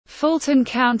Fulton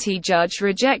County judge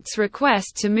rejects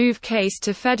request to move case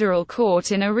to federal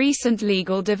court in a recent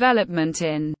legal development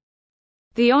in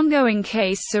the ongoing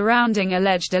case surrounding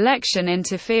alleged election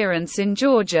interference in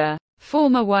Georgia.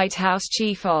 Former White House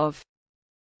Chief of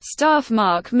Staff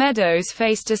Mark Meadows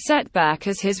faced a setback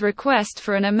as his request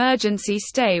for an emergency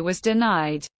stay was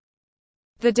denied.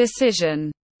 The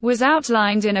decision was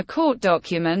outlined in a court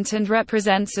document and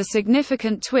represents a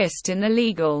significant twist in the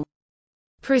legal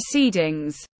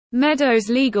proceedings. Meadows'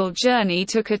 legal journey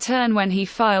took a turn when he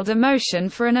filed a motion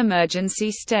for an emergency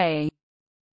stay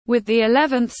with the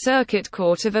 11th Circuit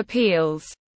Court of Appeals.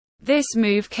 This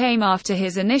move came after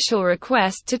his initial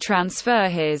request to transfer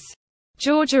his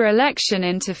Georgia election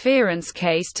interference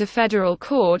case to federal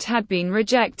court had been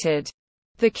rejected.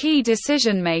 The key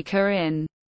decision-maker in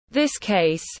this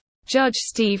case, Judge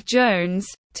Steve Jones,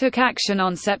 took action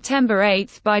on September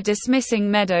 8 by dismissing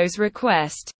Meadows'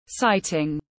 request,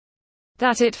 citing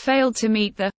that it failed to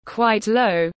meet the quite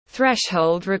low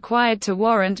threshold required to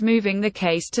warrant moving the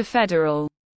case to federal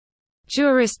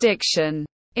jurisdiction.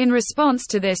 In response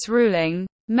to this ruling,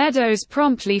 Meadows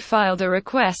promptly filed a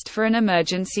request for an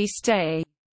emergency stay,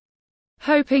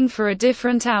 hoping for a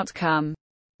different outcome.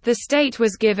 The state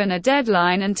was given a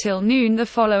deadline until noon the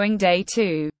following day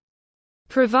to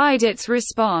provide its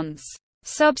response.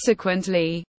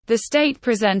 Subsequently, the state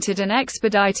presented an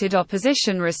expedited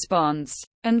opposition response,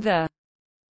 and the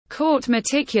court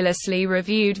meticulously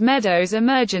reviewed Meadows'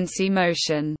 emergency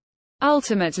motion.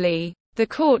 Ultimately, the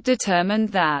court determined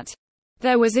that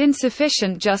there was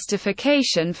insufficient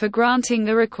justification for granting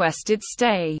the requested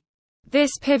stay.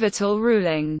 This pivotal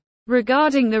ruling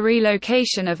regarding the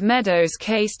relocation of Meadows'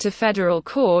 case to federal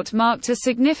court marked a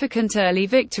significant early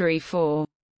victory for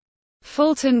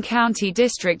Fulton County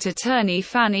District Attorney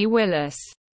Fani Willis.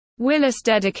 Willis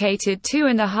dedicated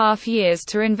 2.5 years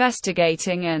to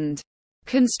investigating and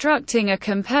constructing a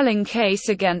compelling case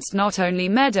against not only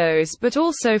Meadows but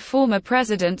also former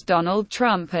President Donald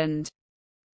Trump and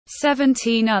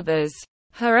 17 others.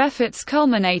 Her efforts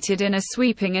culminated in a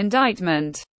sweeping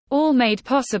indictment, all made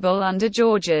possible under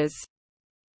Georgia's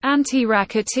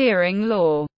anti-racketeering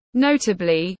law.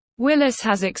 Notably, Willis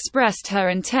has expressed her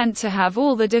intent to have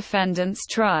all the defendants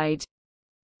tried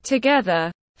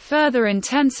together, further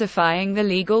intensifying the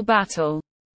legal battle.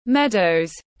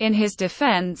 Meadows, in his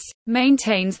defense,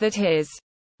 maintains that his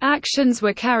actions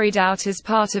were carried out as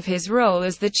part of his role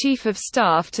as the chief of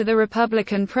staff to the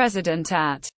Republican president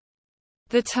at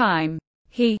the time.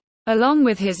 He, along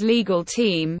with his legal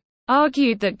team,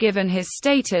 argued that given his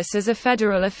status as a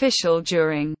federal official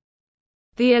during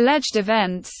the alleged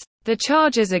events, the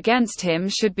charges against him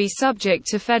should be subject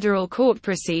to federal court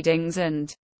proceedings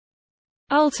and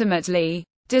ultimately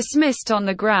dismissed on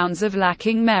the grounds of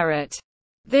lacking merit.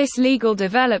 This legal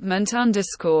development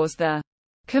underscores the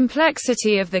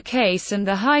complexity of the case and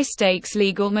the high-stakes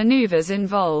legal maneuvers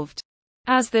involved.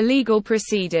 As the legal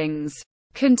proceedings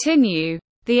continue,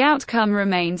 the outcome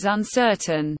remains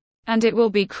uncertain, and it will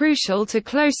be crucial to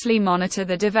closely monitor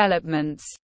the developments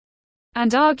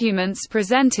and arguments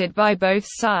presented by both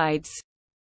sides.